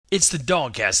It's the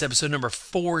DawgCast, episode number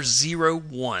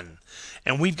 401.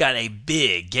 And we've got a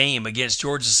big game against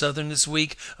Georgia Southern this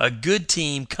week. A good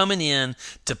team coming in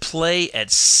to play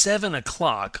at 7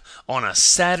 o'clock on a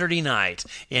Saturday night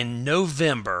in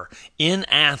November in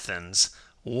Athens.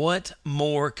 What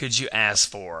more could you ask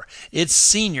for? It's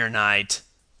senior night.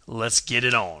 Let's get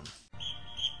it on.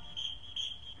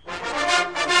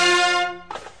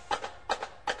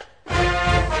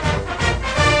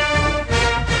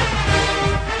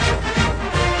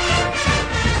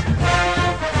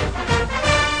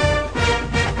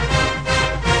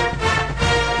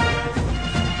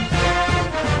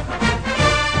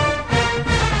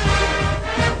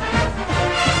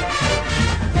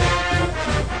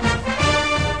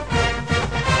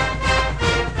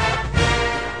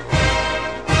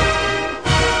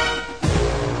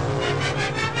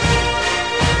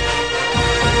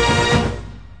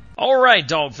 All right,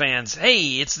 dog fans.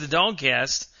 Hey, it's the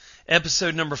DawgCast,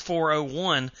 episode number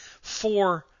 401.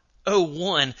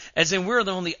 401, as in we're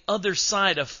on the other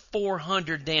side of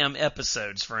 400 damn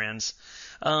episodes, friends.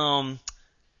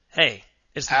 Hey,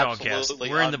 it's the DawgCast.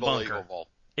 We're in the bunker.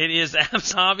 It is a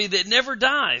hobby that never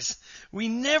dies. We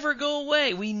never go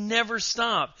away. We never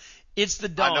stop. It's the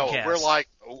DawgCast. I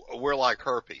know, we're like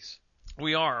herpes.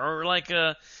 We are, or like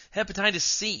hepatitis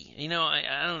C. You know,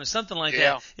 I don't know, something like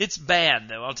that. It's bad,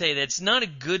 though. I'll tell you that. It's not a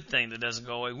good thing that doesn't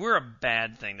go away. We're a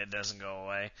bad thing that doesn't go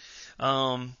away.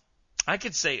 I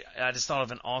could say I just thought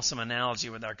of an awesome analogy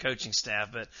with our coaching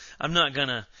staff, but I'm not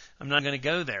gonna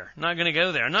go there. I'm not gonna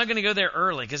go there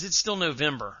early because it's still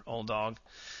November, old dog.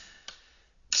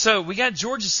 So we got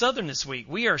Georgia Southern this week.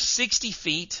 We are 60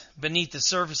 feet beneath the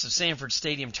surface of Sanford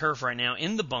Stadium turf right now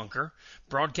in the bunker,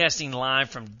 broadcasting live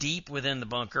from deep within the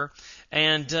bunker.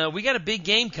 And we got a big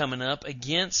game coming up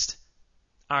against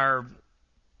our,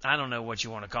 I don't know what you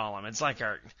want to call them. It's like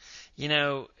our,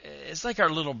 it's like our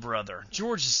little brother,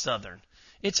 Georgia Southern.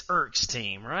 It's Erk's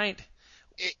team, right?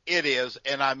 It is,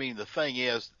 and I mean, the thing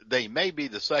is, they may be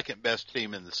the second best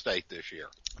team in the state this year.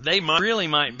 They really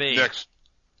might be.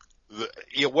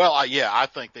 I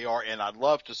think they are, and I'd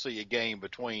love to see a game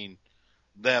between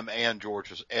them and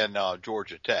Georgia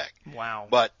Tech. Wow.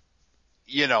 But,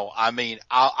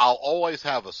 I'll always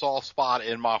have a soft spot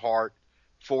in my heart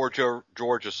for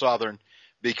Georgia Southern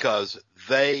because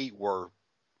they were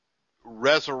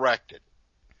resurrected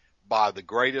by the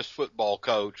greatest football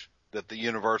coach that the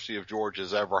University of Georgia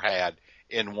has ever had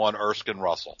in one Erskine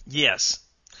Russell. Yes.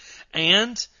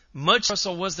 And much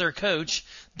Russell was their coach,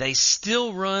 they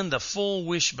still run the full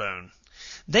wishbone.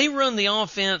 They run the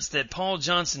offense that Paul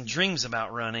Johnson dreams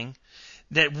about running,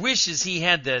 that wishes he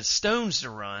had the stones to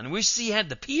run, wishes he had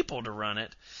the people to run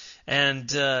it, and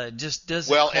just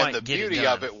doesn't quite get it done. Well, and the beauty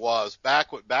of it was,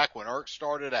 back when Erk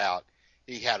started out,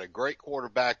 he had a great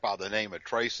quarterback by the name of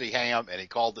Tracy Ham, and he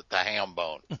called it the Ham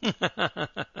Bone.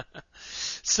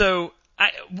 So,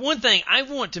 one thing I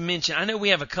want to mention, I know we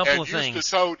have a couple of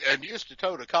things. Used to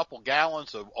tote a couple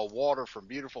gallons of water from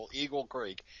beautiful Eagle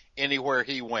Creek anywhere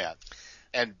he went,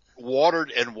 and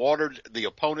watered the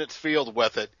opponent's field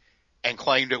with it, and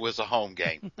claimed it was a home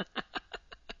game.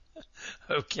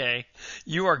 Okay,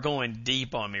 you are going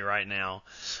deep on me right now.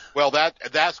 Well,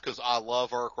 that's because I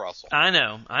love Erk Russell. I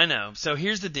know. So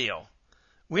here's the deal: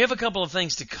 we have a couple of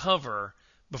things to cover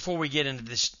before we get into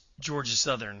this Georgia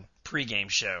Southern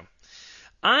pregame show.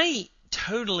 I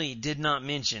totally did not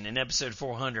mention in episode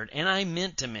 400, and I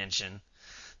meant to mention,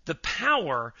 the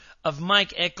power of Mike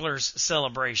Eckler's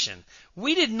celebration.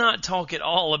 We did not talk at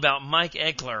all about Mike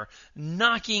Eckler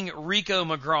knocking Rico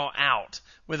McGraw out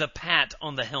with a pat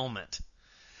on the helmet.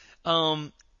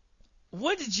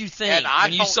 What did you think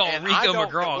when you saw Rico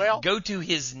McGraw go to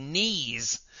his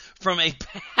knees from a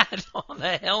pat on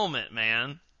the helmet,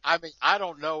 man? I mean, I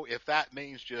don't know if that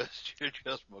means just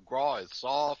McGraw is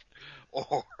soft,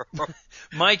 or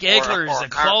Mike Eckler is a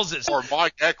closet, or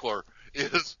Mike Eckler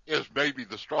is maybe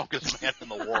the strongest man in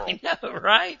the world. I know,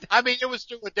 right? I mean, it was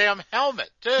through a damn helmet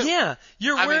too. Yeah,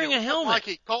 you're wearing a helmet. Like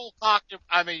he cold cocked him.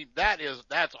 I mean,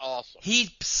 that's awesome.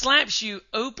 He slaps you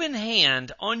open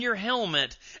hand on your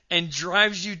helmet and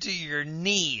drives you to your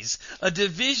knees. A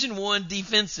Division I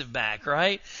defensive back,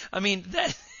 right? I mean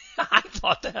that. I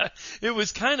thought that it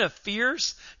was kind of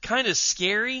fierce, kind of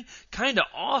scary, kind of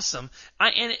awesome.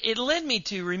 And it led me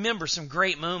to remember some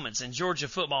great moments in Georgia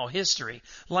football history,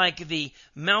 like the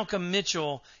Malcolm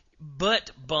Mitchell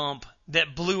butt bump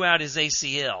that blew out his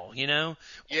ACL,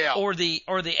 Yeah. Or the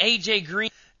AJ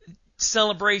Green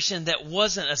celebration that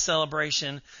wasn't a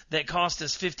celebration that cost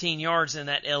us 15 yards in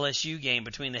that LSU game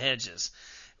between the hedges.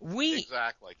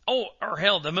 Exactly. Or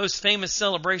hell, the most famous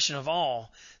celebration of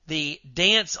all, the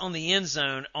dance on the end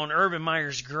zone on Urban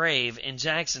Meyer's grave in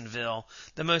Jacksonville,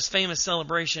 the most famous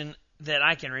celebration that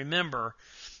I can remember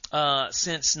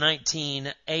since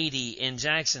 1980 in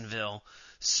Jacksonville.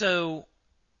 So,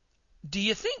 do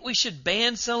you think we should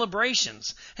ban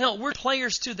celebrations? Hell, we're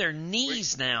players to their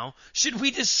knees now. Should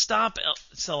we just stop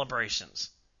celebrations?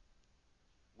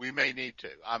 We may need to.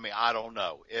 I mean, I don't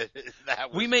know.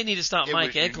 We may need to stop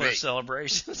Mike Eckler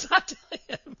celebrations. I tell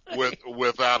you,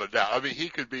 without a doubt. I mean, he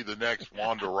could be the next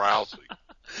Wanda Rousey.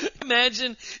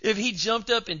 Imagine if he jumped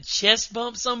up and chest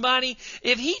bumped somebody.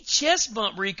 If he chest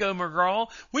bumped Rico McGraw,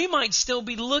 we might still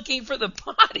be looking for the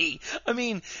body. I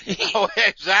mean,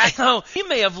 exactly. He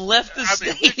may have left the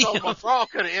stadium. Rico McGraw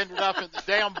could have ended up in the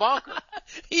damn bunker.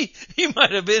 He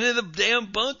might have been in the damn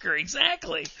bunker.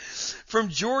 Exactly. From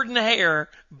Jordan Hare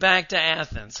back to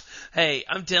Athens. Hey,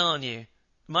 I'm telling you,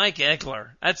 Mike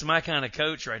Eckler, that's my kind of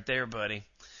coach right there, buddy.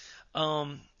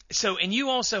 So, and you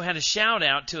also had a shout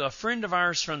out to a friend of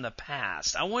ours from the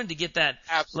past. I wanted to get that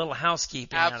little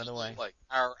housekeeping out of the way.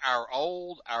 Our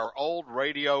old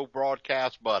radio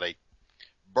broadcast buddy,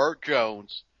 Burt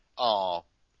Jones,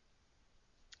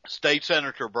 State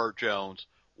Senator Burt Jones,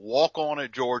 walk on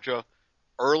at Georgia,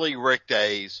 early Rick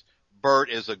days. Burt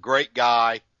is a great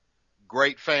guy,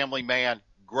 great family man,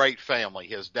 great family.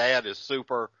 His dad is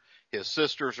super. His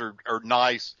sisters are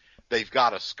nice. They've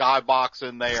got a skybox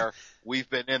in there. We've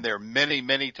been in there many,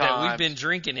 many times. Yeah, we've been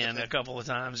drinking in a couple of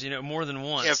times, more than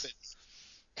once.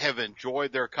 Have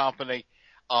enjoyed their company.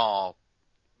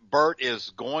 Burt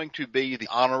is going to be the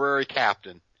honorary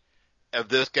captain of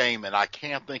this game, and I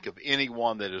can't think of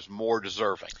anyone that is more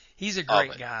deserving. He's a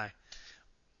great guy.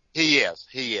 He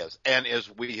is. And as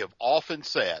we have often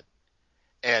said,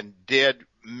 and did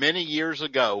many years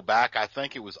ago, back I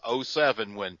think it was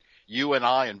 2007 when you and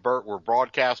I and Burt were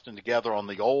broadcasting together on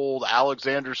the old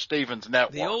Alexander Stevens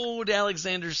network. The old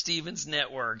Alexander Stevens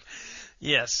network.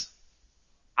 Yes.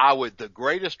 The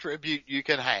greatest tribute you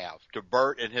can have to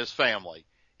Burt and his family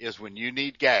is when you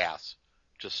need gas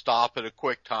to stop at a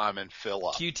quick time and fill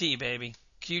up. QT, baby.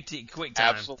 QT, quick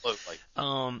time. Absolutely.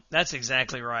 That's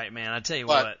exactly right, man. I tell you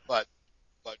what. But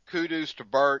kudos to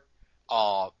Burt.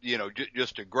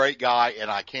 Just a great guy,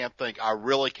 and I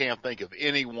really can't think of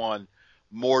anyone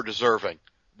more deserving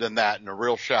than that, and a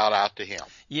real shout out to him.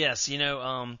 Yes,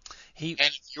 and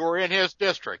if you're in his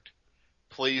district,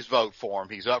 please vote for him.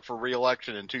 He's up for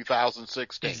re-election in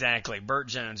 2016. Exactly. Burt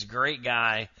Jones, great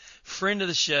guy, friend of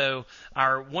the show,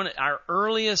 our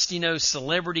earliest,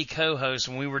 celebrity co-host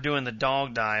when we were doing the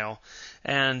Dog Dial,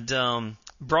 and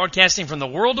broadcasting from the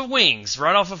World of Wings,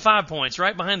 right off of 5 Points,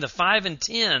 right behind the 5 and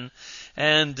 10.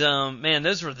 And man,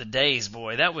 those were the days,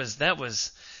 boy. That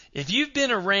was. If you've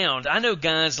been around, I know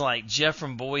guys like Jeff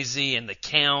from Boise and The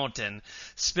Count and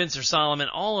Spencer Solomon,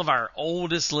 all of our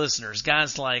oldest listeners,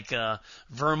 guys like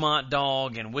Vermont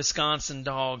Dog and Wisconsin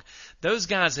Dog, those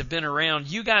guys have been around.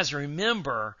 You guys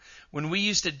remember when we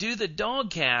used to do the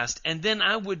DawgCast, and then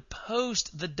I would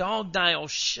post the Dog Dial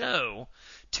show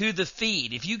to the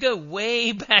feed. If you go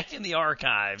way back in the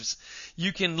archives,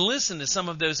 you can listen to some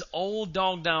of those old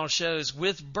Dog Dial shows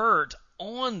with Burt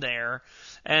on there.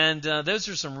 And those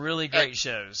are some really great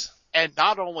shows. And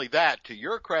not only that, to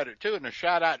your credit, too, and a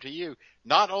shout-out to you,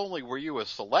 not only were you a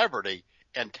celebrity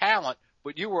and talent,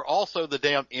 but you were also the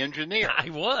damn engineer. I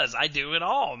was. I do it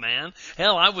all, man.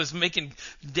 Hell, I was working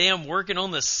on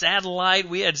the satellite.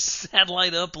 We had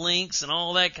satellite uplinks and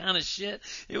all that kind of shit.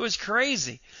 It was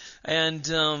crazy. And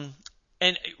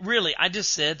really, I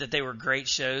just said that they were great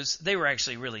shows. They were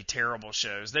actually really terrible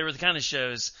shows. They were the kind of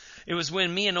shows, it was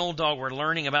when me and Old Dog were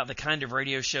learning about the kind of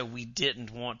radio show we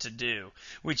didn't want to do,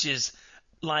 which is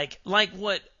like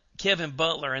what Kevin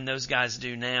Butler and those guys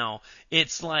do now.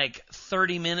 It's like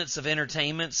 30 minutes of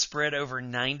entertainment spread over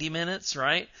 90 minutes,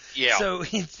 right? Yeah. So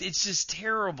it's just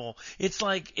terrible. It's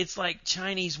like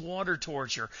Chinese water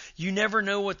torture. You never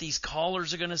know what these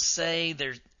callers are going to say.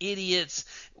 They're idiots.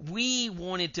 We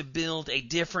wanted to build a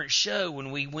different show when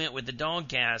we went with the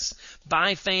DawgCast.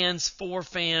 By fans, for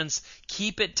fans,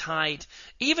 keep it tight.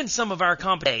 Even some of our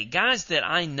company guys that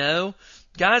I know,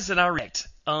 guys that I respect,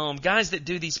 guys that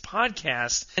do these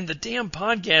podcasts, and the damn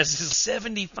podcast is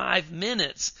 75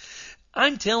 minutes.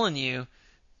 I'm telling you,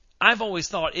 I've always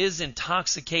thought it is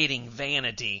intoxicating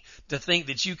vanity to think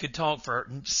that you could talk for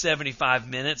 75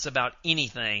 minutes about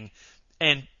anything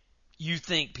and you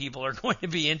think people are going to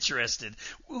be interested.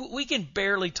 We can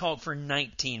barely talk for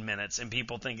 19 minutes and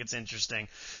people think it's interesting.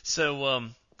 So,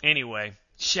 anyway,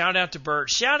 Shout out to Bert.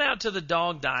 Shout out to the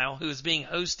Dog Dial, who is being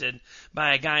hosted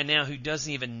by a guy now who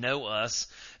doesn't even know us.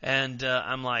 And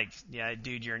I'm like, yeah,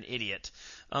 dude, you're an idiot.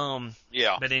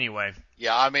 Yeah. But anyway.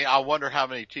 Yeah, I mean, I wonder how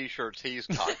many T-shirts he's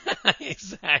got.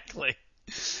 Exactly.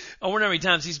 I wonder how many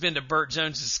times he's been to Burt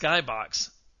Jones's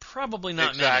Skybox. Probably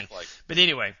not exactly. many. But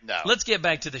anyway, let's get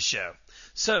back to the show.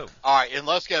 So. All right, and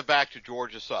let's get back to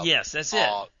Georgia Southern. Yes, that's it.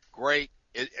 A great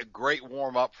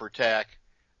warm-up for Tech.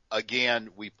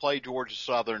 Again, we play Georgia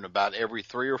Southern about every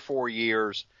 3 or 4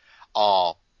 years.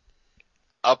 Up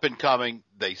and coming,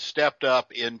 they stepped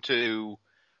up into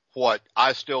what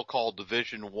I still call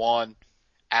Division I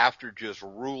after just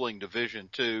ruling Division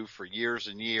II for years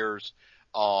and years.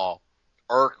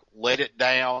 Irk laid it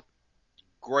down.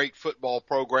 Great football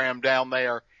program down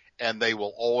there, and they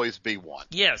will always be one.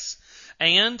 Yes,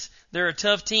 and they're a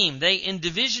tough team. They in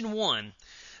Division I,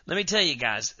 let me tell you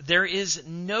guys, there is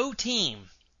no team,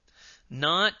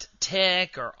 not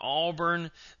Tech or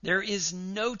Auburn, there is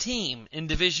no team in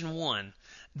Division I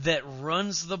that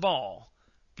runs the ball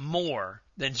more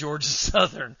than Georgia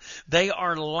Southern. They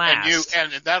are last.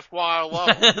 And that's why I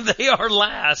love them. They are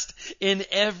last in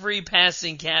every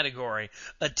passing category.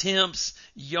 Attempts,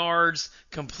 yards,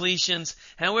 completions.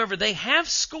 However, they have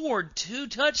scored 2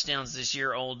 touchdowns this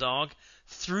year, old dog,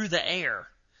 through the air.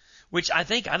 Which I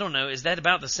don't know, is that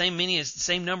about the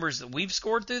same numbers that we've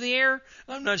scored through the air?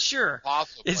 I'm not sure.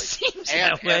 Possibly. It seems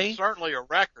that way. And certainly a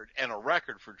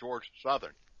record for Georgia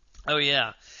Southern. Oh,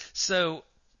 yeah. So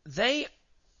they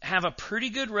have a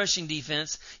pretty good rushing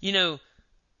defense. You know,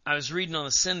 I was reading on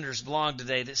the Senators blog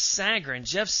today that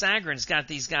Jeff Sagarin's got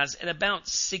these guys at about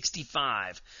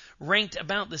 65, ranked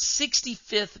about the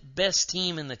 65th best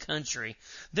team in the country.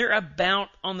 They're about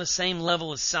on the same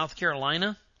level as South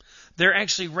Carolina. They're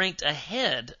actually ranked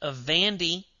ahead of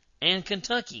Vandy and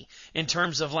Kentucky in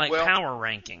terms of power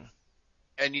ranking.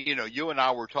 And you and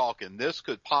I were talking, this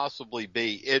could possibly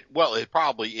be it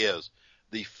probably is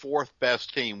the 4th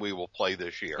best team we will play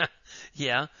this year.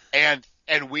 Yeah. And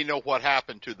we know what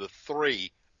happened to the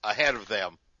 3 ahead of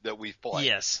them that we've played.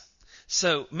 Yes.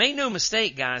 So make no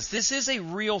mistake, guys, this is a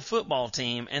real football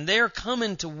team, and they're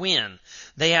coming to win.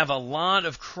 They have a lot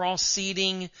of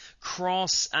cross-seeding,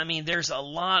 there's a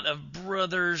lot of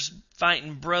brothers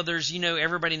fighting brothers. You know,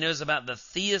 everybody knows about the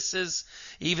Theuses,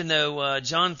 even though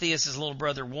John Theus' little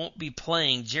brother won't be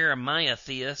playing. Jeremiah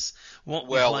Theus won't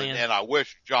be playing. And I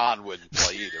wish John wouldn't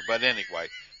play either. But anyway,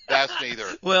 that's neither.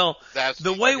 Well, that's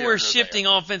the way we're shifting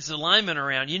offensive linemen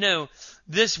around,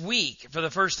 this week, for the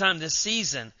first time this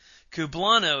season,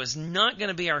 Cublano is not going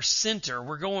to be our center.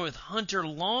 We're going with Hunter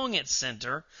Long at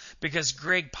center because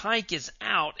Greg Pike is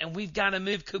out, and we've got to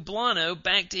move Cublano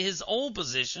back to his old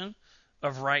position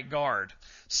of right guard.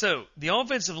 So the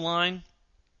offensive line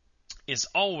is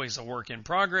always a work in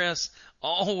progress.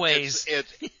 Always.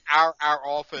 It's our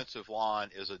offensive line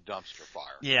is a dumpster fire.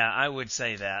 Yeah, I would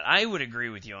say that. I would agree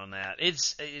with you on that.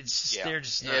 It's they're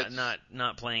just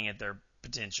not playing at their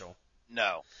potential.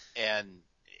 No, and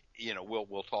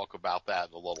we'll talk about that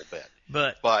in a little bit.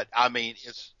 But I mean,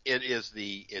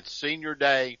 it's senior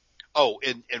day. Oh,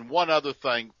 and one other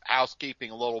thing,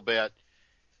 housekeeping a little bit.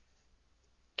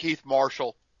 Keith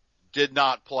Marshall did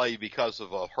not play because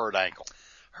of a hurt ankle.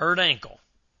 Hurt ankle.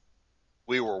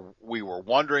 We were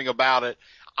wondering about it.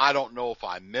 I don't know if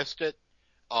I missed it.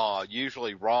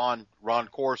 Usually Ron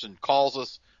Corson calls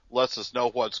us, lets us know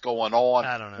what's going on.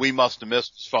 I don't know. We must have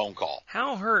missed his phone call.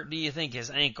 How hurt do you think his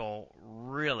ankle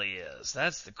really is?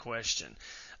 That's the question.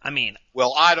 I mean,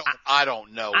 well, I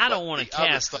don't know. I don't want to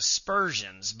cast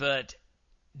aspersions, but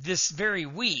this very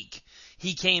week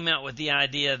he came out with the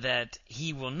idea that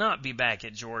he will not be back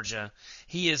at Georgia.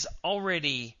 He is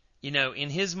already, in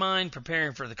his mind,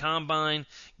 preparing for the combine,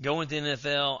 going to the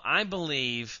NFL. I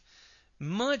believe,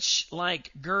 much like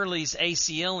Gurley's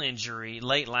ACL injury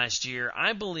late last year,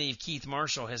 I believe Keith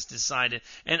Marshall has decided,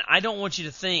 and I don't want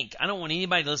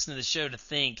anybody listening to the show to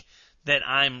think that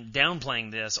I'm downplaying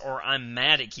this or I'm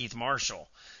mad at Keith Marshall.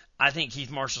 I think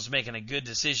Keith Marshall's making a good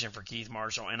decision for Keith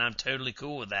Marshall, and I'm totally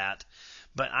cool with that.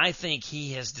 But I think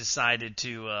he has decided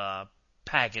to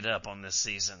pack it up on this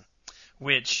season.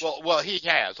 Which well, he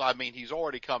has. I mean, he's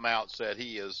already come out and said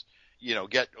he is,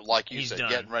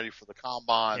 getting ready for the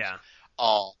combines. Yeah.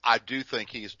 I do think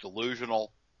he's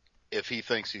delusional if he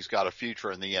thinks he's got a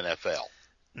future in the NFL.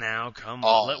 Now, come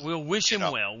on. We'll wish him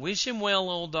well. Wish him well,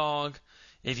 old dog.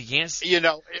 If you can't,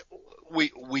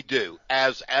 we do,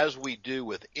 as we do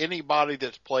with anybody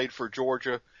that's played for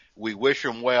Georgia. We wish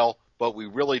them well, but we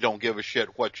really don't give a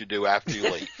shit what you do after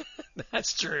you leave.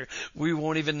 That's true. We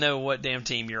won't even know what damn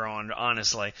team you're on,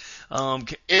 honestly. We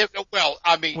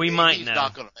might know.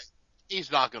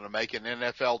 He's not going to make an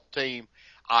NFL team.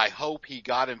 I hope he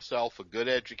got himself a good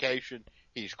education.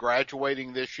 He's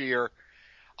graduating this year.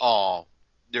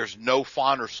 There's no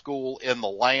finer school in the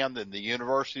land than the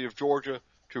University of Georgia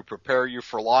to prepare you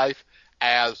for life,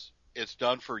 as it's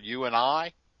done for you and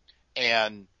I.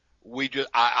 And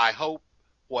I hope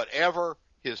whatever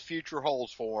his future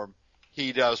holds for him,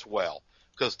 he does well.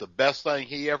 Because the best thing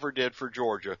he ever did for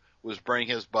Georgia was bring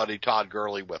his buddy Todd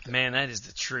Gurley with him. Man, that is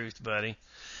the truth, buddy.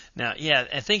 Now, yeah,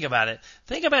 and think about it.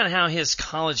 Think about how his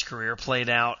college career played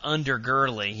out under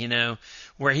Gurley,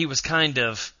 where he was kind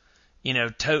of,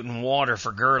 toting water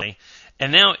for Gurley.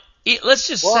 And now, let's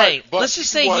just say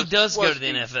he does go to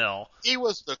the NFL. He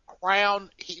was the crown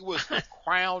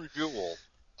jewel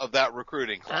of that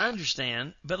recruiting class. I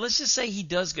understand, but let's just say he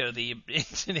does go to the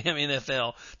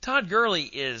NFL. Todd Gurley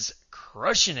is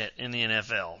crushing it in the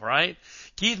NFL, right?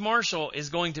 Keith Marshall is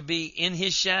going to be in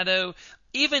his shadow.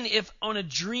 Even if on a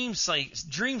dream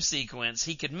sequence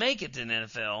he could make it to the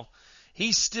NFL,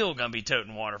 he's still going to be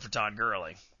toting water for Todd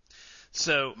Gurley.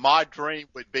 So my dream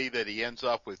would be that he ends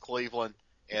up with Cleveland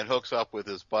and hooks up with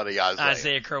his buddy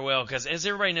Isaiah Crowell, because as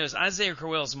everybody knows, Isaiah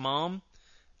Crowell's mom,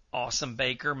 awesome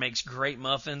baker, makes great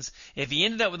muffins. If he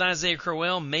ended up with Isaiah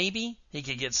Crowell, maybe he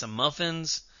could get some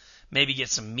muffins, maybe get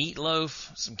some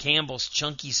meatloaf, some Campbell's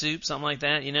chunky soup, something like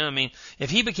that. If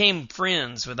he became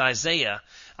friends with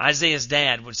Isaiah's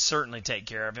dad would certainly take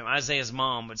care of him. Isaiah's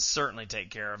mom would certainly take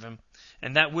care of him.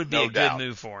 And that would be good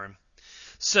move for him.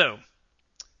 So,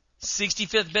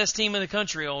 65th best team in the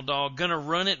country, old dog. Gonna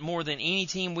run it more than any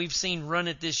team we've seen run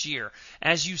it this year.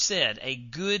 As you said, a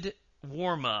good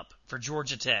warm-up for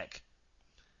Georgia Tech.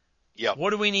 Yep.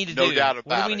 What do we need to do? No doubt about it.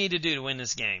 What do we need to do to win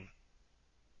this game?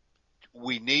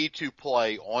 We need to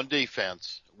play on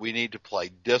defense. We need to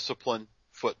play disciplined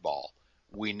football.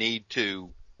 We need to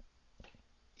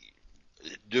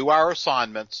do our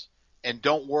assignments and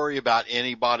don't worry about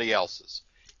anybody else's.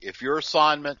 If your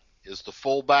assignment is the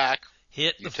fullback,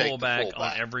 hit the fullback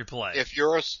on every play. If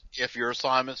your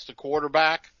assignment's the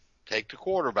quarterback, take the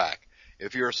quarterback.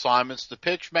 If your assignment's the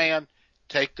pitch man,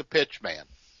 take the pitch man.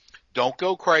 Don't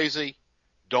go crazy.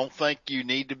 Don't think you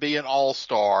need to be an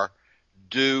all-star.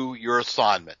 Do your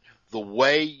assignment. The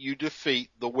way you defeat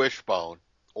the wishbone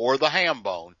or the ham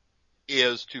bone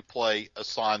is to play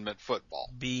assignment football.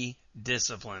 Be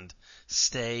disciplined.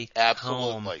 Stay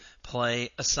Absolutely. home. Play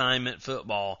assignment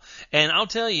football. And I'll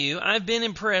tell you, I've been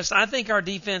impressed. I think our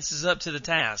defense is up to the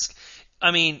task.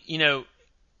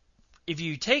 If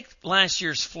you take last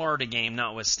year's Florida game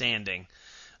notwithstanding,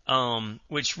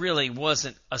 which really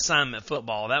wasn't assignment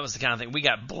football, that was the kind of thing we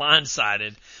got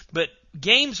blindsided. But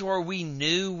games where we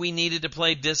knew we needed to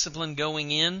play discipline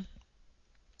going in,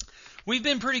 we've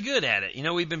been pretty good at it.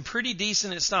 We've been pretty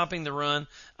decent at stopping the run.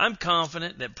 I'm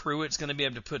confident that Pruitt's going to be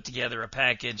able to put together a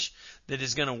package that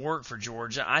is going to work for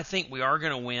Georgia. I think we are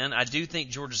going to win. I do think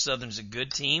Georgia Southern's a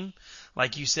good team.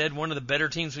 Like you said, one of the better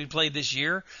teams we played this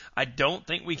year. I don't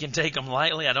think we can take them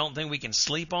lightly. I don't think we can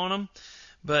sleep on them.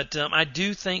 But I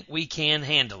do think we can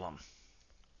handle them.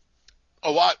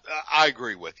 Oh, I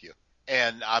agree with you.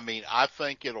 And, I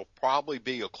think it'll probably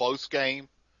be a close game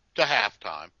to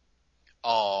halftime.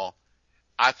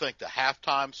 I think the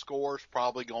halftime score is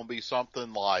probably going to be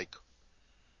something like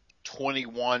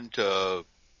 21-14,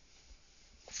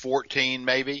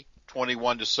 maybe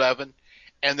 21-7,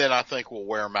 and then I think we'll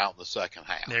wear them out in the second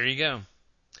half. There you go.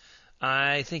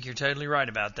 I think you're totally right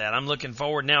about that. I'm looking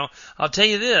forward. Now, I'll tell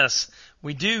you this: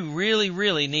 we do really,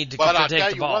 really need to protect the ball. But I'll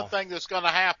tell you one thing that's going to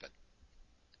happen.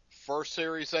 First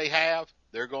series they have,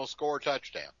 they're going to score a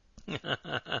touchdown.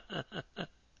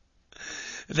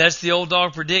 That's the old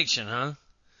dog prediction, huh?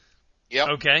 Yep.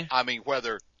 Okay.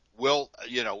 Whether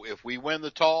if we win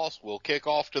the toss, we'll kick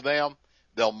off to them.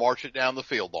 They'll march it down the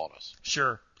field on us.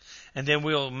 Sure. And then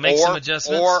we'll make some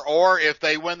adjustments. Or if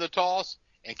they win the toss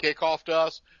and kick off to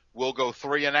us, we'll go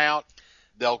 3 and out.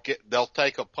 They'll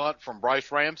take a punt from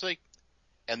Bryce Ramsey,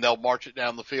 and they'll march it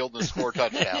down the field and score a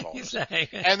touchdown on us.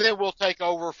 And then we'll take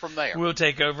over from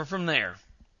there.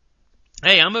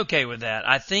 Hey, I'm okay with that.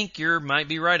 I think you might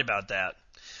be right about that.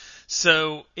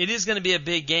 So it is going to be a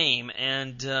big game,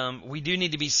 and we do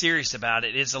need to be serious about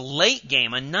it. It's a late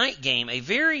game, a night game, a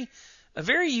very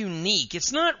unique.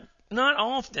 It's not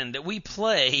often that we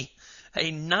play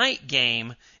a night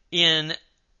game in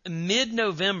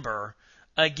mid-November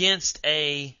against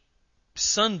a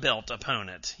Sunbelt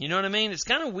opponent. You know what I mean? It's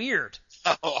kind of weird.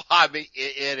 Oh,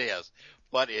 it is,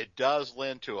 but it does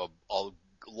lend to a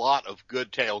lot of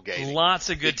good tailgating. Lots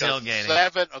of good tailgating.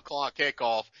 7 o'clock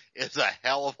kickoff is a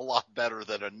hell of a lot better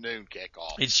than a noon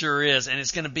kickoff. It sure is, and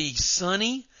it's going to be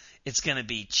sunny. It's going to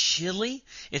be chilly.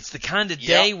 It's the kind of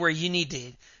day where you need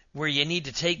to where you need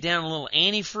to take down a little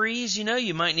antifreeze.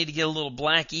 You might need to get a little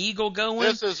Black Eagle going.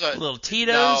 This is a little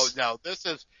Tito's. No.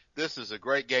 This is a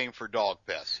great game for dog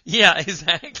piss. Yeah,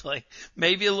 exactly.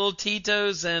 Maybe a little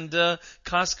Tito's and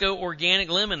Costco organic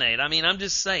lemonade. I mean, I'm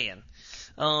just saying.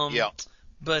 Yeah.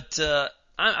 But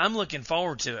I'm looking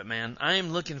forward to it, man. I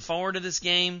am looking forward to this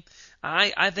game.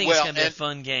 I think it's going to be a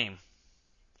fun game.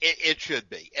 It should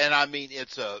be, and I mean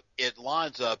it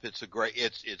lines up. It's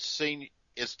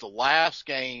the last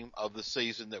game of the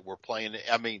season that we're playing.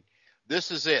 I mean,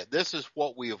 this is it. This is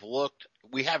what we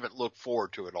haven't looked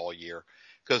forward to it all year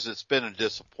because it's been a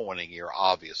disappointing year,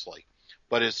 obviously.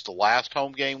 But it's the last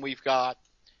home game we've got.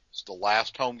 It's the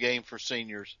last home game for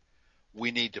seniors.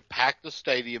 We need to pack the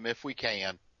stadium if we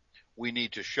can. We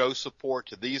need to show support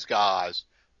to these guys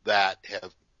that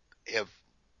have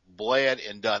bled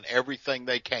and done everything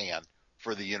they can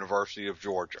for the University of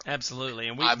Georgia. Absolutely.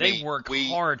 And they work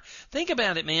hard. Think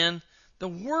about it, man. The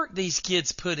work these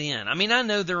kids put in. I mean, I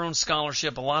know they're on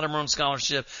scholarship. A lot of them are on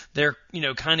scholarship. They're,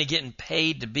 kind of getting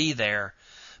paid to be there.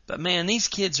 But, man, these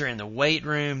kids are in the weight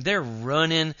room. They're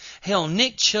running. Hell,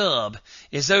 Nick Chubb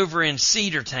is over in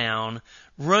Cedartown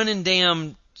running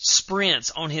damn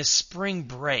sprints on his spring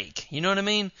break. You know what I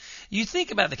mean? You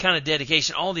think about the kind of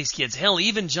dedication all these kids, hell,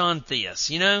 even John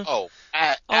Theus, Oh,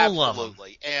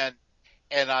 absolutely.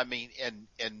 And I mean,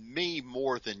 and me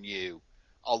more than you,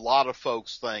 a lot of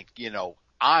folks think,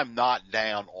 I'm not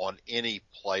down on any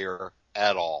player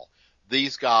at all.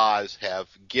 These guys have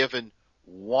given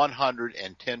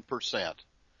 110%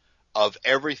 of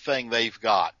everything they've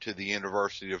got to the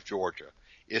University of Georgia.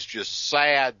 It's just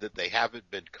sad that they haven't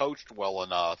been coached well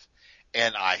enough.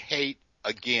 And I hate,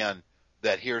 again,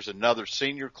 that here's another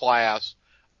senior class,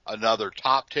 another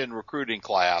top 10 recruiting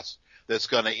class that's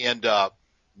going to end up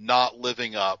not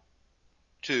living up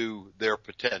to their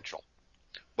potential.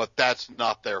 But that's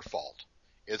not their fault.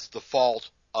 It's the fault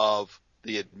of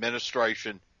the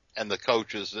administration and the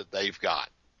coaches that they've got.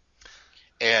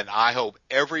 And I hope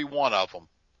every one of them,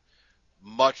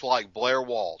 much like Blair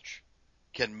Walsh,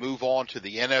 can move on to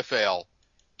the NFL,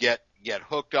 get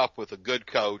hooked up with a good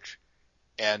coach,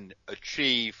 and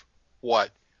achieve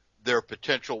what their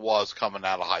potential was coming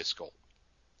out of high school.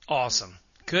 Awesome.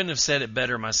 Couldn't have said it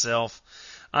better myself.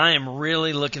 I am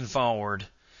really looking forward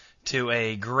to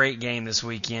a great game this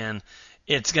weekend.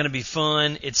 It's going to be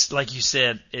fun. It's like you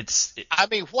said. I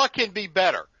mean, what can be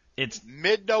better? It's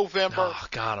mid-November. Oh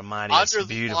God Almighty! It's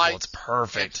beautiful. It's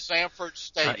perfect. Sanford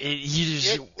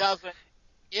Stadium.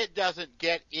 It doesn't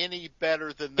get any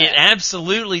better than that. It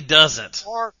absolutely doesn't.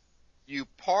 You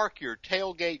park your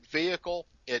tailgate vehicle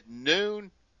at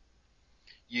noon.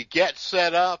 You get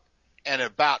set up, and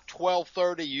at about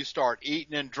 12:30, you start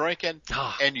eating and drinking,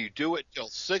 and you do it till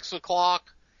 6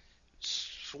 o'clock.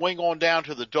 Swing on down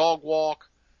to the dog walk,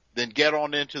 then get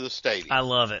on into the stadium. I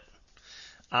love it.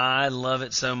 I love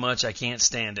it so much I can't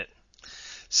stand it.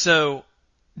 So,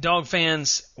 dog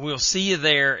fans, we'll see you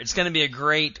there. It's going to be a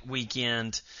great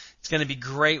weekend. It's going to be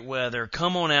great weather.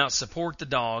 Come on out, support the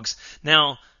dogs.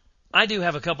 Now, I do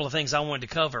have a couple of things I wanted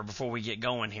to cover before we get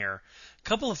going here. A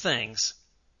couple of things.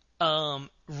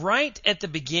 Right at the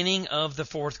beginning of the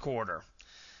fourth quarter,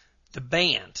 the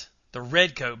band, the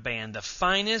Redcoat Band, the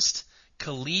finest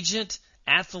collegiate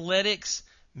athletics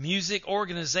music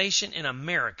organization in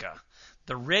America,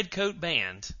 the Redcoat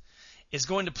Band, is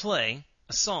going to play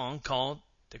a song called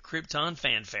the Krypton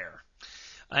Fanfare.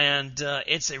 And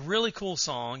it's a really cool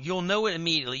song. You'll know it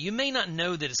immediately. You may not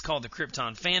know that it's called the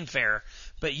Krypton Fanfare,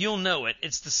 but you'll know it.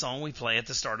 It's the song we play at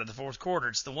the start of the fourth quarter.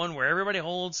 It's the one where everybody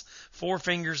holds 4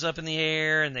 fingers up in the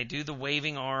air and they do the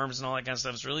waving arms and all that kind of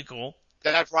stuff. It's really cool.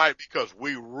 That's right, because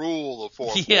we rule the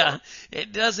fourth Yeah, quarter.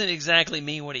 It doesn't exactly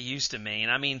mean what it used to mean.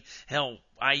 I mean, hell,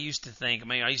 I used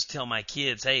to tell my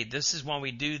kids, hey, this is why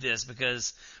we do this,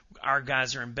 because our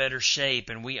guys are in better shape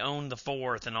and we own the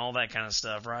fourth and all that kind of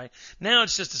stuff, right? Now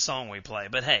it's just a song we play.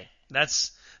 But hey,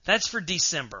 that's for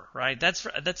December, right? That's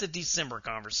a December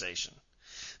conversation.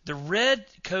 The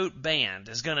Redcoat Band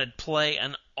is going to play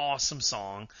an awesome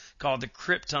song called the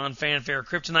Krypton Fanfare,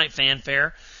 Kryptonite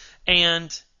Fanfare,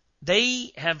 and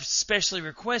they have specially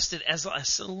requested, as a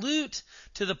salute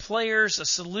to the players, a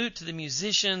salute to the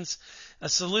musicians, a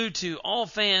salute to all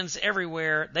fans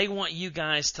everywhere, they want you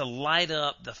guys to light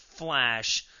up the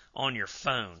flash on your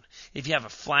phone. If you have a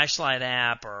flashlight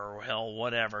app or, hell,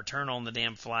 whatever, turn on the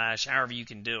damn flash, however you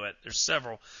can do it. There's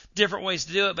several different ways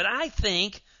to do it, but I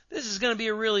think this is going to be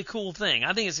a really cool thing.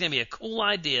 I think it's going to be a cool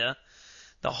idea.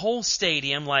 The whole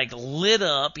stadium, lit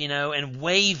up, and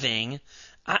waving.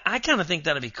 I kind of think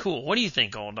that'd be cool. What do you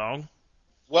think, old dog?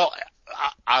 Well,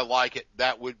 I like it.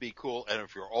 That would be cool. And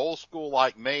if you're old school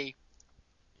like me,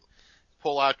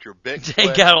 pull out your big They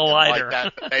clip got a and lighter.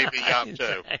 light that baby up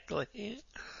too. Exactly.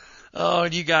 Oh,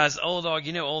 you guys, Old Dog,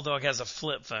 Old Dog has a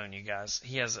flip phone, you guys.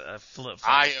 He has a flip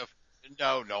phone.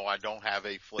 No, I don't have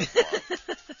a flip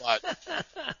phone. But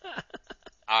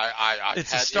I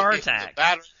it's had, a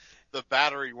StarTAC. The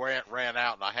battery ran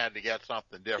out and I had to get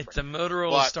something different. It's a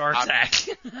Motorola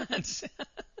StarTAC.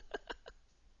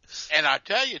 And I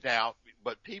tell you now,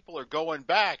 but people are going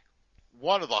back.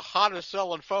 One of the hottest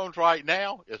selling phones right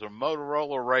now is a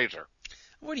Motorola Razr.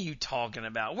 What are you talking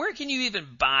about? Where can you even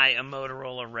buy a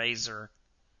Motorola Razr?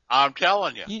 I'm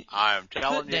telling you.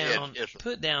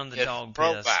 Put down the dog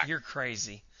piss. You're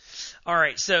crazy. All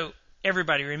right, so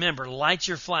everybody remember, light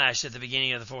your flash at the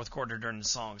beginning of the fourth quarter during the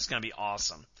song. It's going to be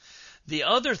awesome. The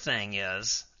other thing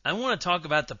is, I want to talk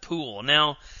about the pool.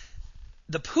 Now,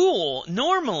 the pool,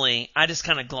 normally, I just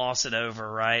kind of gloss it over,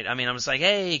 right? I mean, I'm just like,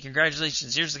 hey,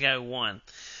 congratulations, here's the guy who won.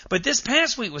 But this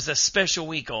past week was a special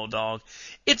week, Old Dog.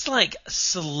 It's like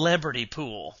celebrity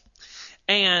pool.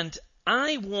 And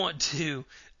I want to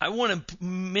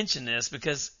mention this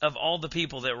because of all the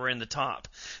people that were in the top.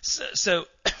 So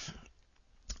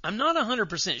I'm not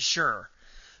 100% sure,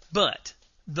 but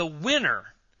the winner,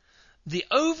 the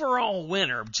overall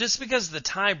winner, just because of the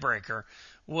tiebreaker,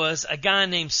 was a guy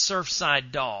named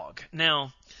Surfside Dog.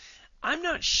 Now, I'm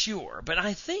not sure, but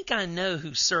I think I know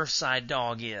who Surfside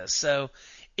Dog is. So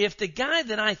if the guy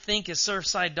that I think is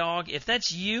Surfside Dog, if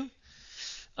that's you,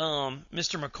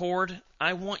 Mr. McCord,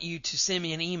 I want you to send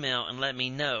me an email and let me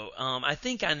know. I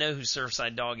think I know who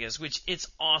Surfside Dog is, which it's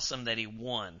awesome that he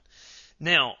won.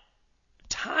 Now,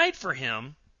 tied with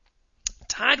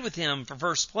him for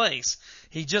first place,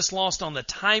 he just lost on the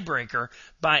tiebreaker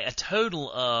by a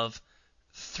total of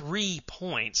 3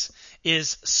 points,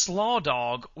 is Slaw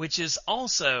Dog, which is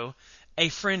also a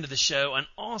friend of the show, an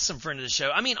awesome friend of the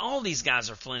show. I mean, all these guys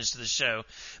are friends to the show,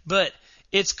 but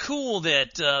it's cool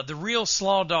that the real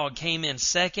Slaw Dog came in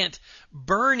second.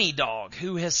 Bernie Dog,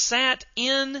 who has sat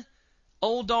in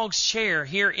Old Dog's chair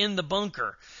here in the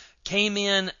bunker, came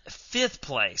in 5th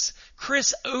place.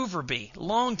 Chris Overby,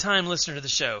 longtime listener to the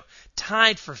show,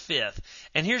 tied for 5th.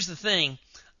 And here's the thing,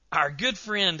 our good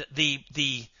friend, the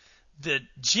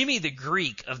Jimmy the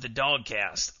Greek of the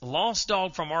DawgCast, Lost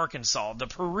Dog from Arkansas, the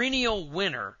perennial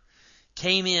winner,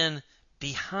 came in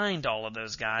behind all of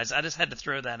those guys. I just had to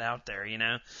throw that out there,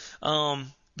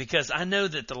 because I know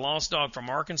that the Lost Dog from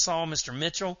Arkansas, Mr.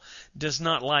 Mitchell, does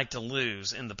not like to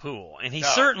lose in the pool. And he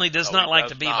certainly does not like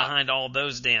to be behind all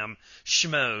those damn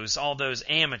schmoes, all those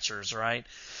amateurs, right?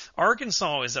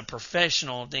 Arkansas is a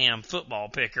professional damn football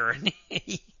picker, and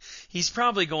he's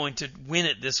probably going to win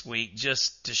it this week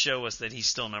just to show us that he's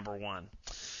still number one.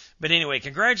 But anyway,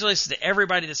 congratulations to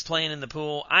everybody that's playing in the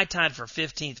pool. I tied for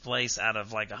 15th place out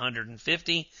of like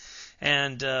 150,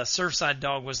 and Surfside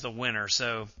Dog was the winner.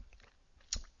 So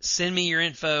send me your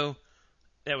info.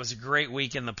 That was a great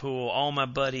week in the pool. All my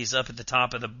buddies up at the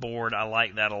top of the board. I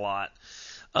like that a lot.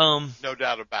 No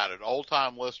doubt about it.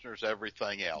 Old-time listeners,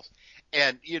 everything else.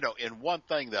 And, in one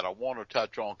thing that I want to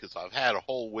touch on, because I've had a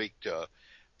whole week to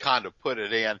kind of put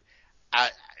it in,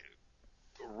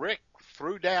 Rick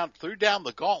threw down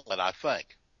the gauntlet, I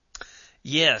think.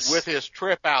 Yes. With his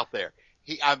trip out there.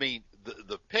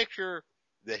 The picture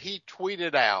that he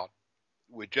tweeted out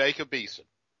with Jacob Eason,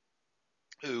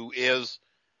 who is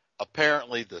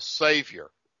apparently the savior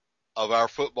of our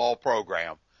football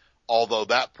program, although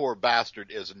that poor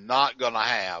bastard is not going to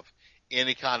have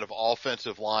any kind of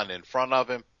offensive line in front of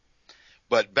him.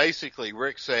 But basically,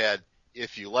 Rick said,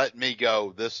 if you let me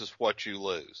go, this is what you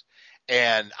lose.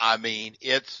 And,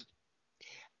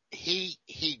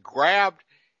 he grabbed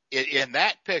it in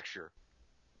that picture.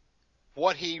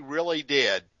 What he really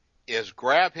did is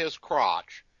grab his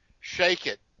crotch, shake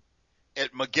it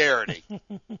at McGarity,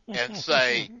 and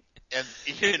say,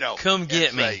 come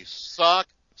get me. Say,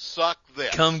 suck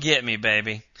this. Come get me,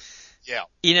 baby. Yeah.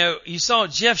 You saw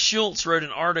Jeff Schultz wrote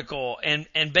an article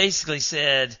and basically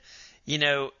said,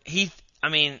 I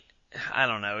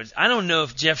don't know. I don't know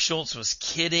if Jeff Schultz was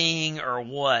kidding or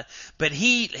what, but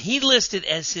he listed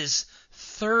as his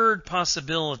third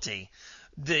possibility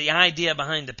the idea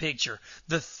behind the picture.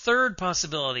 The third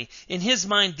possibility, in his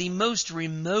mind, the most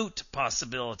remote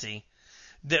possibility,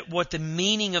 that what the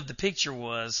meaning of the picture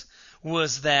was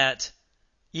that,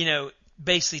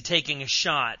 basically taking a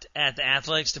shot at the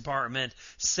athletics department,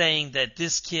 saying that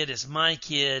this kid is my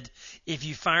kid. If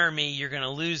you fire me, you're going to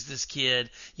lose this kid.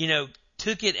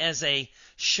 Took it as a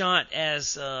shot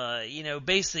as,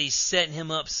 basically setting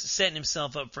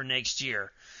himself up for next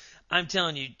year. I'm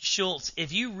telling you, Schultz,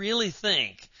 if you really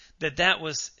think that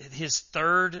was his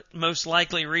third most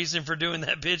likely reason for doing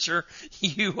that picture,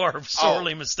 you are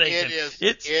sorely mistaken.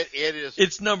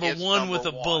 It's number one with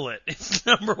a bullet. It's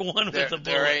number one with a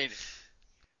bullet.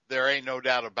 There ain't no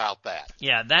doubt about that.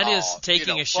 Yeah, that is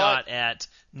taking a shot at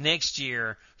next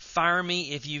year. Fire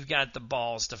me if you've got the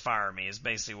balls to fire me is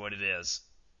basically what it is.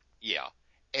 Yeah,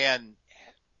 and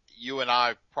you and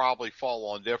I probably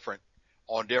fall on different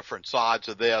sides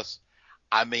of this.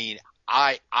 I mean,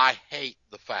 I hate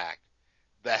the fact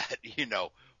that,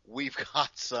 we've got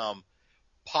some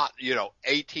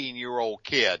 18-year-old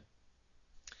kid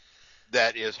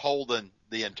that is holding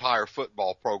the entire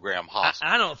football program hostage.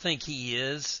 I don't think he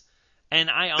is. And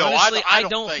I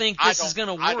don't think this is going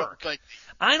to work.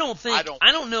 I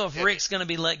don't know if Rick's going to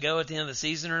be let go at the end of the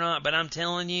season or not, but I'm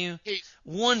telling you,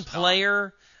 one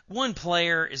player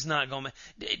is not going to.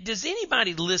 Does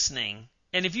anybody listening,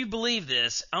 and if you believe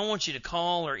this, I want you to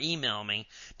call or email me.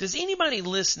 Does anybody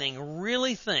listening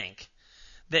really think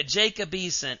that Jacob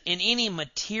Eason in any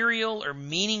material or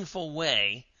meaningful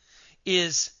way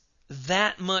is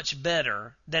that much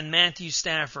better than Matthew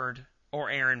Stafford or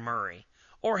Aaron Murray?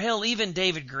 Or hell, even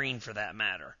David Green for that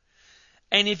matter.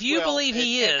 And if you believe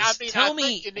he is, tell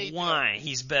me why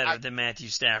he's better than Matthew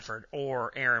Stafford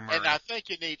or Aaron Murray. And I think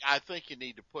you need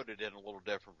to put it in a little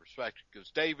different perspective,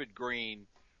 because David Green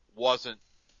wasn't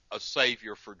a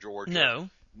savior for Georgia. No.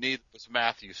 Neither was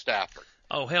Matthew Stafford.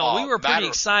 Oh hell, we were pretty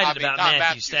excited about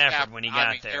Matthew Stafford when he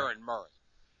got there. Aaron Murray.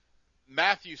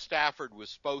 Matthew Stafford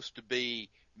was supposed to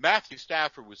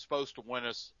win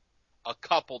us a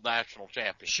couple national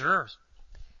championships. Sure.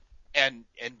 And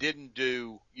didn't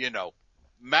do,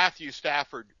 Matthew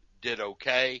Stafford did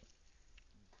okay,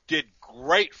 did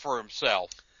great for himself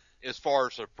as far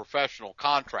as a professional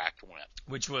contract went.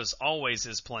 Which was always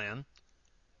his plan.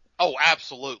 Oh,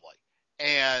 absolutely.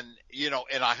 And,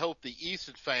 and I hope the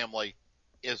Eason family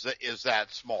is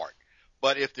that smart.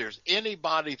 But if there's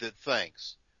anybody that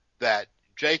thinks that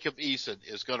Jacob Eason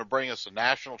is going to bring us a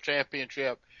national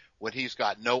championship when he's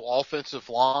got no offensive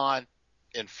line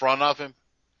in front of him,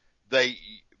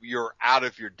 you're out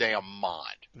of your damn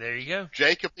mind. There you go.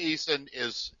 Jacob Eason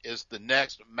is the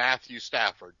next Matthew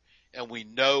Stafford, and we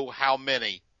know how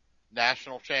many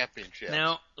national championships.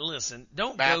 Now, listen,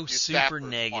 don't go super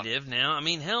negative now. I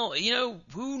mean, hell,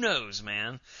 who knows,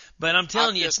 man? But I'm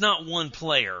telling you, it's not one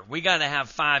player. We got to have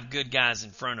 5 good guys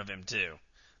in front of him, too.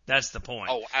 That's the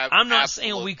point. Oh, I'm not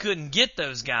saying we couldn't get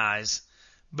those guys,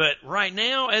 but right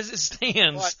now, as it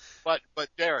stands. But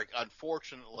Derek,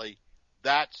 unfortunately,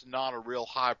 that's not a real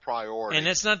high priority. And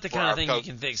it's not the kind of thing you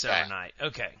can fix overnight.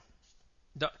 Okay.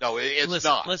 No, it's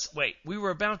not. Let's wait. We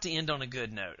were about to end on a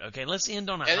good note. Okay, let's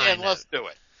end on a high note. And let's do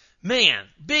it. Man,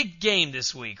 big game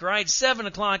this week, right? 7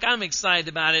 o'clock. I'm excited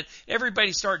about it.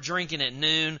 Everybody start drinking at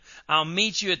noon. I'll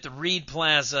meet you at the Reed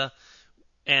Plaza.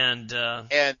 And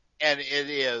it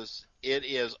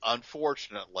is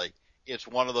unfortunately, it's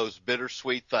one of those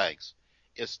bittersweet things.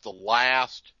 It's the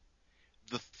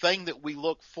thing that we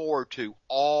look forward to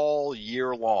all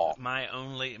year long.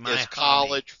 Is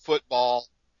college football,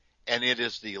 and it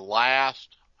is the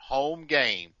last home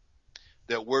game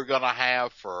that we're going to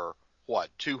have for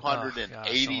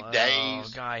 280 days? Oh,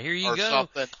 God, here you go.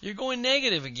 Something. You're going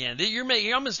negative again. I'm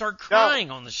going to start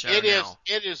crying on the show now.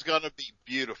 It is going to be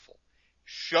beautiful.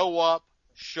 Show up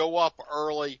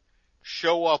early.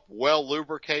 Show up well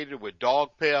lubricated with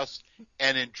dog piss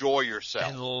and enjoy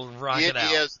yourself. And we'll rock it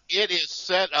out. It is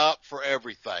set up for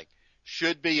everything.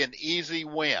 Should be an easy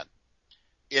win.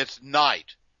 It's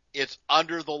night. It's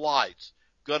under the lights.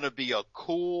 Going to be a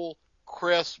cool,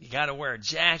 crisp. You got to wear a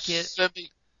jacket.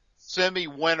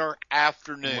 Semi-winter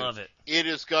afternoon. Love it. It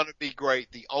is going to be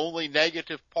great. The only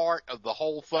negative part of the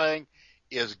whole thing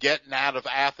is getting out of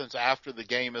Athens after the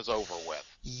game is over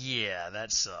with. Yeah,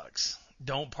 that sucks.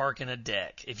 Don't park in a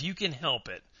deck. If you can help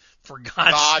it, for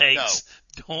God's sakes,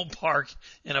 don't park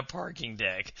in a parking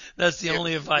deck. That's the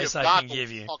only advice I can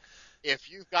give you.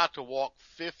 If you've got to walk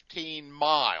 15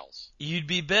 miles, you'd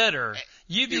be better.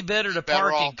 You'd be better to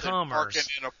park in Commerce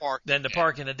than to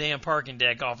park in a damn parking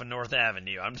deck off of North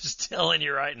Avenue. I'm just telling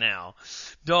you right now.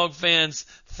 Dog fans,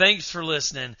 thanks for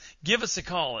listening. Give us a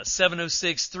call at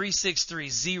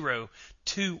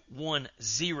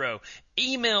 706-363-0210.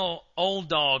 Email Old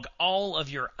Dog all of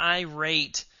your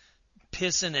irate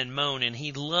pissing and moaning.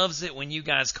 He loves it when you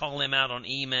guys call him out on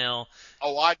email.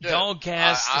 Oh, I do.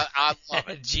 DawgCast I love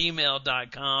it. at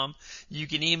gmail.com. You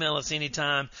can email us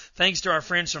anytime. Thanks to our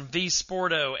friends from V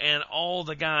Sporto and all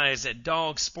the guys at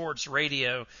Dog Sports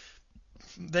Radio.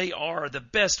 They are the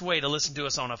best way to listen to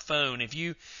us on a phone. If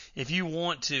you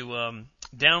want to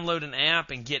download an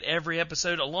app and get every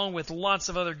episode along with lots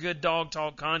of other good dog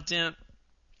talk content,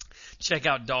 check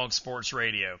out Dog Sports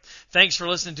Radio. Thanks for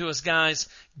listening to us, guys.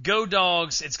 Go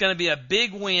Dogs. It's going to be a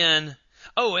big win.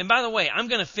 Oh, and by the way, I'm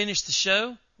going to finish the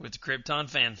show with the Krypton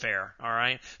Fanfare, all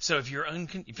right? So if you're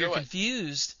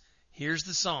confused, here's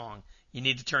the song you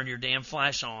need to turn your damn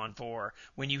flash on for.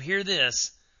 When you hear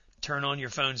this, turn on your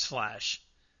phone's flash.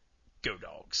 Go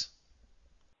Dogs.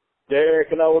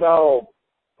 Derek and Old Dog,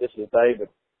 this is David.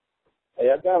 Hey,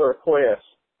 I've got a request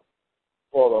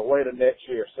for the way to next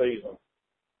year's season.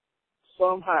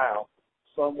 Somehow,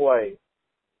 some way,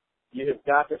 you have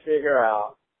got to figure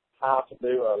out how to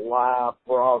do a live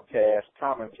broadcast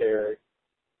commentary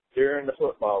during the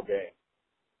football game.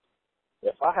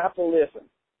 If I have to listen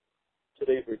to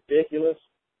these ridiculous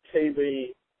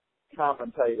TV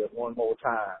commentators one more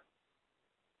time,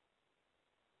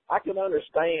 I can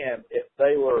understand if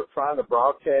they were trying to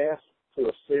broadcast to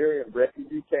a Syrian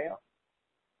refugee camp,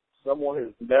 someone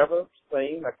who's never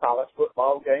seen a college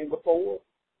football game before.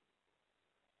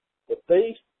 But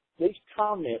these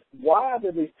comments, why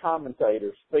do these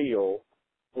commentators feel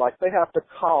like they have to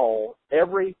call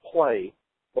every play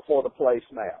before the play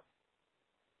snaps?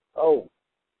 Oh,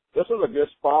 this is a good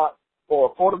spot for a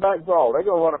quarterback draw. They're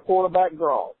going to run a quarterback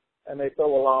draw, and they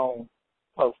throw a long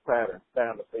post pattern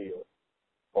down the field.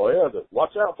 Oh, yeah,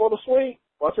 watch out for the sweep.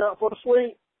 Watch out for the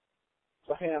sweep.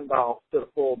 It's a handoff to the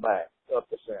fullback up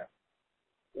the center.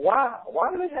 Why?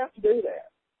 Why do they have to do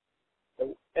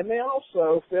that? And they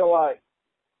also feel like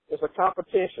it's a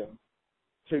competition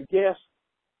to guess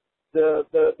the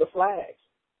flags.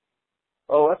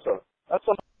 Oh, that's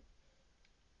a.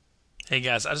 Hey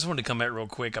guys, I just wanted to comment real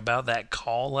quick about that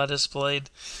call I just played.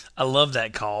 I love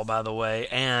that call, by the way,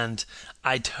 and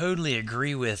I totally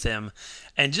agree with him.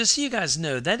 And just so you guys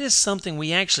know, that is something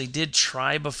we actually did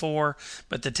try before,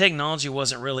 but the technology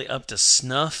wasn't really up to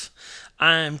snuff.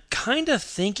 I'm kind of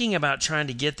thinking about trying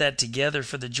to get that together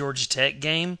for the Georgia Tech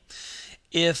game.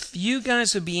 If you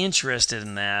guys would be interested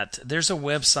in that, there's a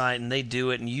website and they do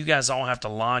it, and you guys all have to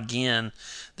log in.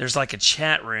 There's like a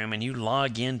chat room, and you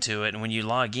log into it, and when you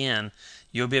log in,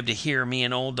 you'll be able to hear me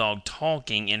and Old Dog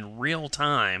talking in real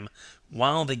time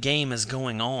while the game is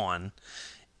going on.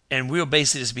 And we'll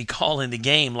basically just be calling the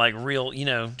game like real,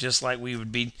 just like we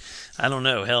would be, I don't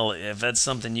know, hell, if that's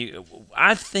something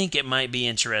I think it might be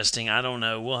interesting. I don't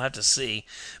know. We'll have to see.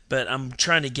 But I'm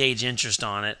trying to gauge interest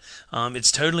on it.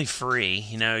 It's totally free.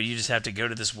 You just have to go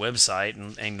to this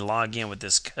website and log in with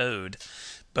this code.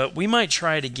 But we might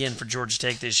try it again for Georgia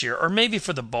Tech this year, or maybe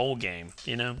for the bowl game,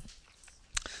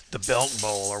 the Belk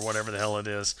Bowl or whatever the hell it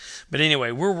is. But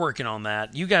anyway, we're working on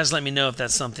that. You guys let me know if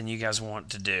that's something you guys want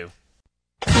to do.